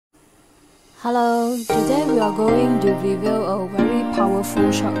Hello, today we are going to review a very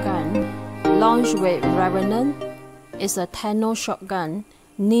powerful shotgun launched with Revenant. It's a Tenno shotgun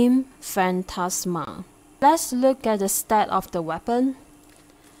named Phantasma. Let's look at the stat of the weapon.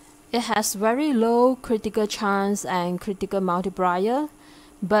 It has very low critical chance and critical multiplier,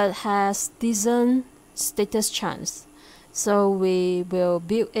 but has decent status chance. So we will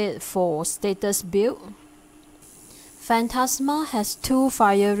build it for status build. Phantasma has two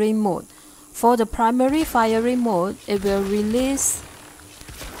firing modes. For the primary firing mode, it will release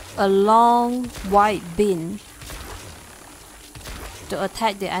a long white beam to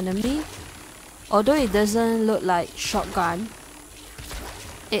attack the enemy. Although it doesn't look like shotgun,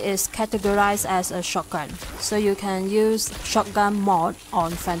 it is categorized as a shotgun, so you can use shotgun mod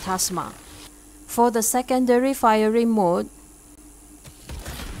on Phantasma. For the secondary firing mode,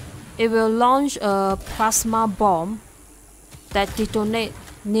 it will launch a plasma bomb that detonates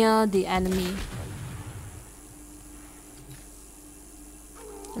near the enemy.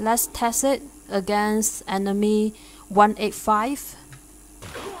 Let's test it against enemy 185.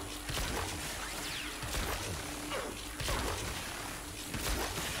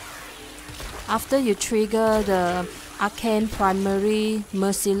 After you trigger the arcane primary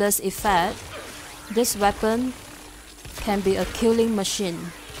merciless effect, this weapon can be a killing machine.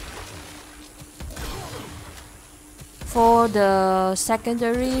 For the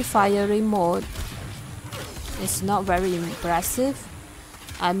secondary firing mode, it's not very impressive.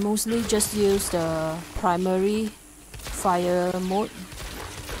 I mostly just use the primary fire mode.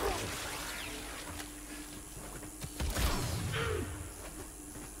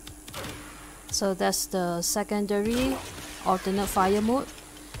 So that's the secondary alternate fire mode,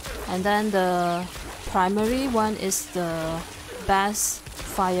 and then the primary one is the best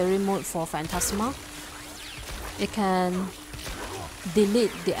firing mode for Phantasma. It can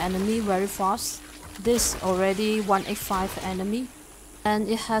delete the enemy very fast. This already 185 enemy, and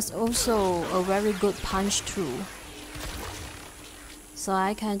it has also a very good punch through. So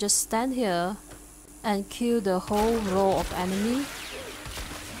I can just stand here and kill the whole row of enemy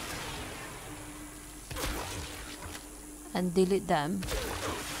and delete them.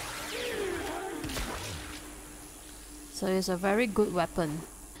 So it's a very good weapon.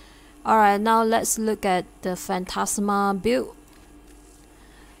 Alright, now let's look at the Phantasma build.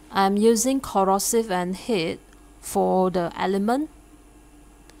 I'm using corrosive and heat for the element.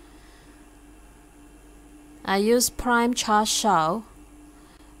 I use prime charge shell,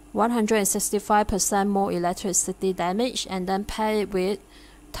 165% more electricity damage, and then pair it with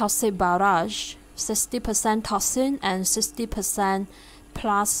toxic barrage, 60% toxin and 60%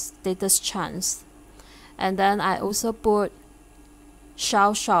 plus status chance. And then I also put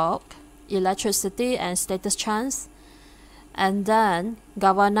shell shock, electricity and status chance, and then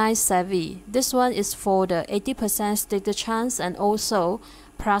galvanized savvy. This one is for the 80% status chance and also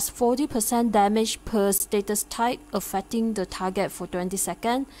plus 40% damage per status type, affecting the target for 20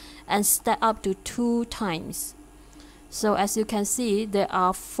 seconds and stack up to 2 times. So as you can see, there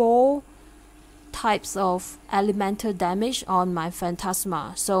are 4 types of elemental damage on my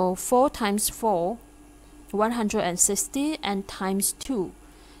Phantasma. So 4 times 4, 160, and times 2.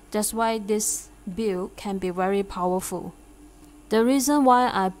 That's why this build can be very powerful. The reason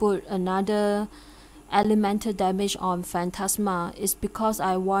why I put another elemental damage on Phantasma is because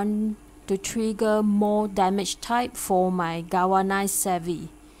I want to trigger more damage type for my galvanized savvy,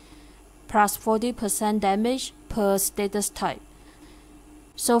 plus 40% damage per status type.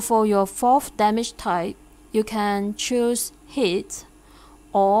 So for your 4th damage type, you can choose heat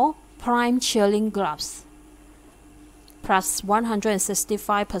or prime chilling gloves, plus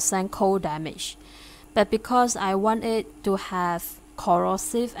 165% cold damage. But because I want it to have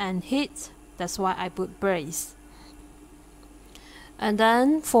corrosive and heat, that's why I put brace. And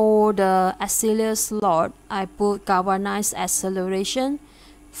then for the auxiliary slot, I put galvanized acceleration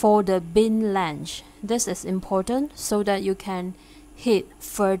for the beam length. This is important so that you can hit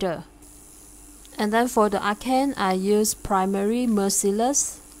further. And then for the arcane, I use primary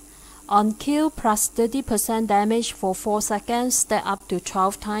merciless. On kill, plus 30% damage for 4 seconds, stack up to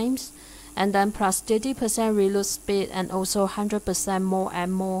 12 times, and then plus 30% reload speed and also 100% more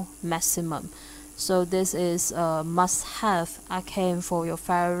ammo maximum. So this is a must-have arcane for your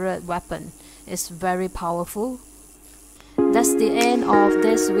favorite weapon. It's very powerful. That's the end of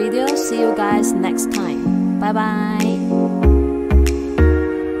this video. See you guys next time. Bye bye.